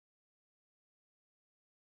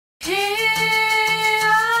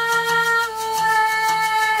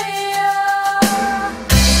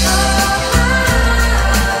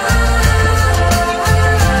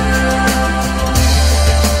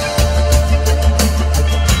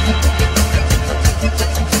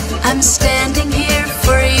I'm standing here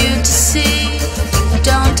for you to see.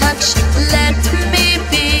 Don't touch, let me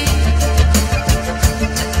be.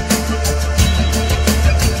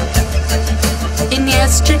 In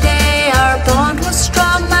yesterday our bond was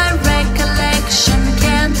strong, my recollection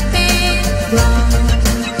can't be wrong.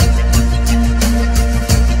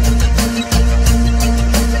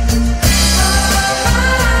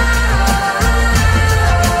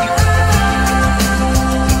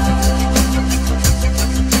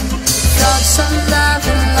 Thoughts of love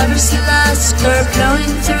and lover's lust are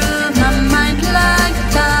flowing through my mind like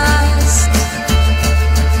dust.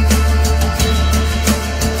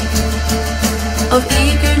 Of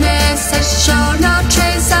eagerness I show no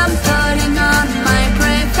trace, I'm putting on my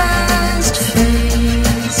bravest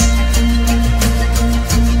face.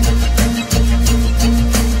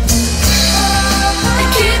 I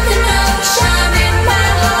keep the notion in my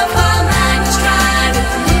heart while night is driving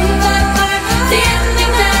through my heart. The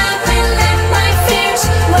ending that will let my fears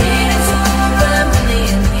waiting for a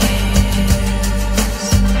million years.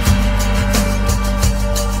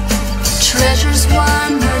 Treasures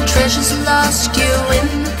won or treasures lost, you win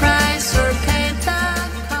the prize or pay the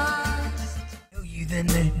cost. You then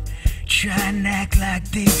try and act like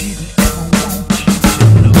they didn't ever want you to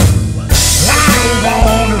know. I don't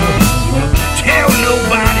wanna tell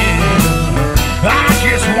nobody. I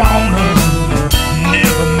just wanna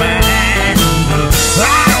never mind.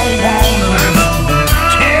 I don't wanna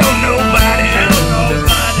tell nobody.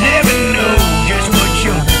 Never know just what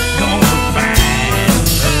you're gonna find.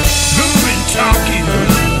 Who's been talking?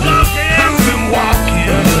 Who's been walking?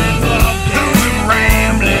 Who's been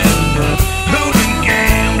rambling? Who's been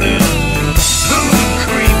gambling? Who's been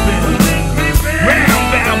creeping?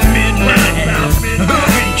 Round about midnight.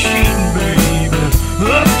 Who's been cheating, baby?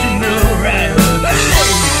 Up to no right.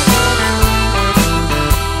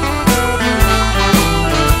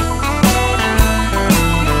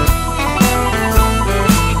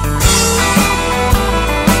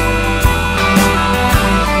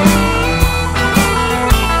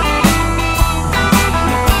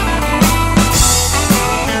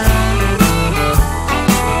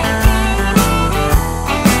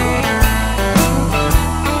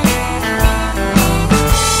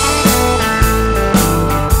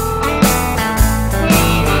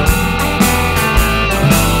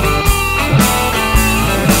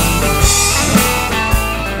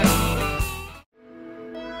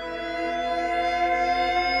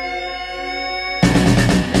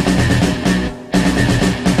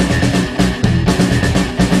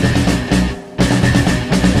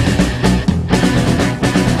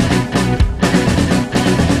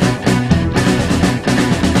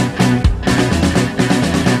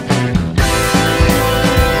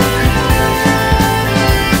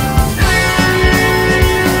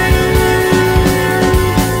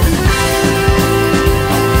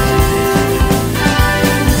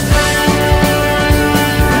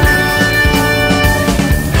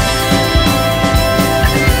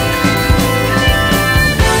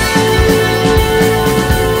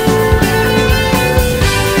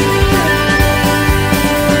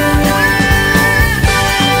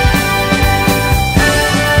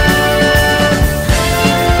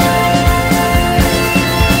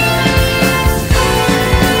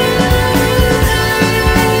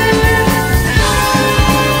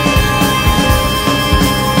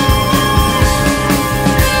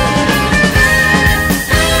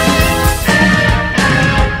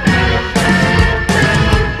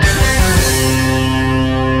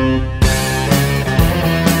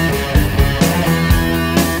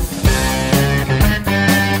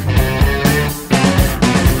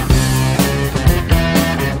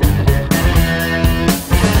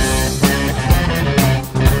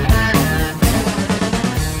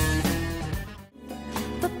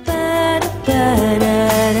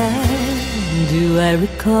 Do I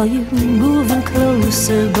recall you moving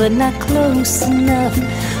closer, but not close enough?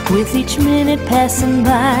 With each minute passing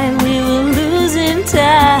by, we were losing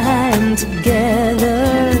time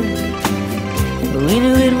together. We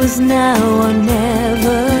knew it was now or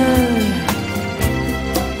never,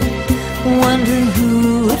 wondering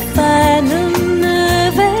who would find the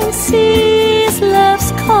nerve and seize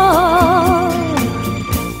love's call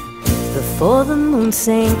before the moon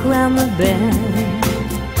sank round the bend.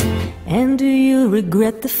 And do you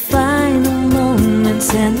regret the final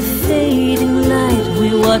moments and the fading light? We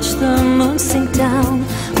watched the moon sink down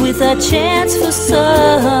with our chance for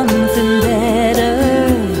something better,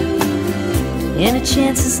 and the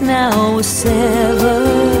chances now were severed.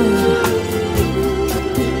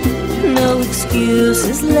 No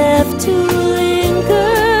excuses left to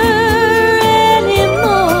linger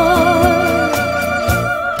anymore,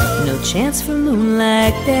 no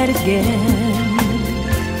like that again.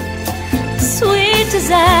 Sweet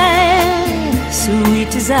desire, sweet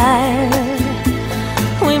desire,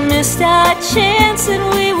 we missed our chance and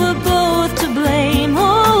we were both to blame.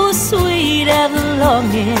 Oh, sweet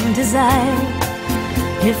ever-longing desire,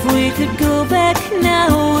 if we could go back now,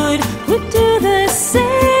 would we do the same?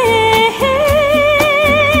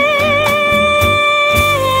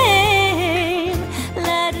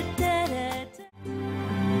 La-da-da-da-da.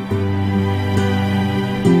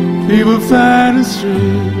 People find it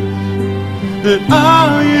strange that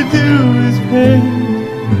all you do is paint.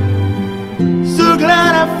 So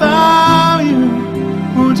glad I found you,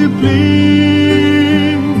 won't you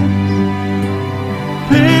please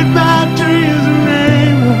paint my dreams a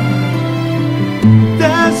rainbow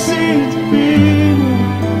that seems to be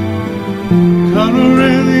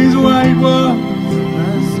coloring these white walls of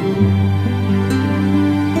my soul.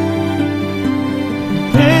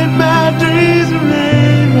 Paint my dreams a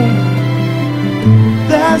rainbow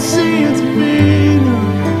that seems to be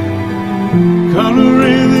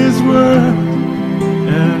coloring this world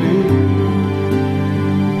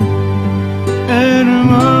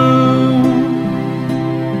anymore.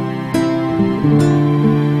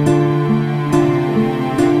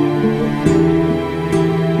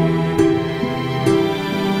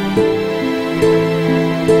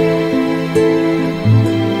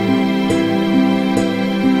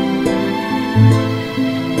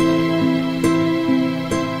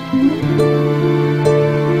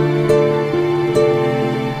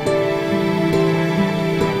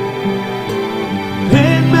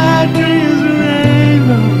 Dreams a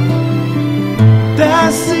rainbow that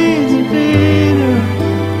seems to be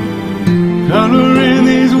coloring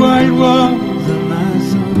these white walls of my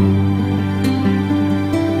soul.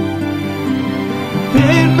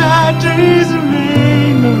 Paint my dreams a rainbow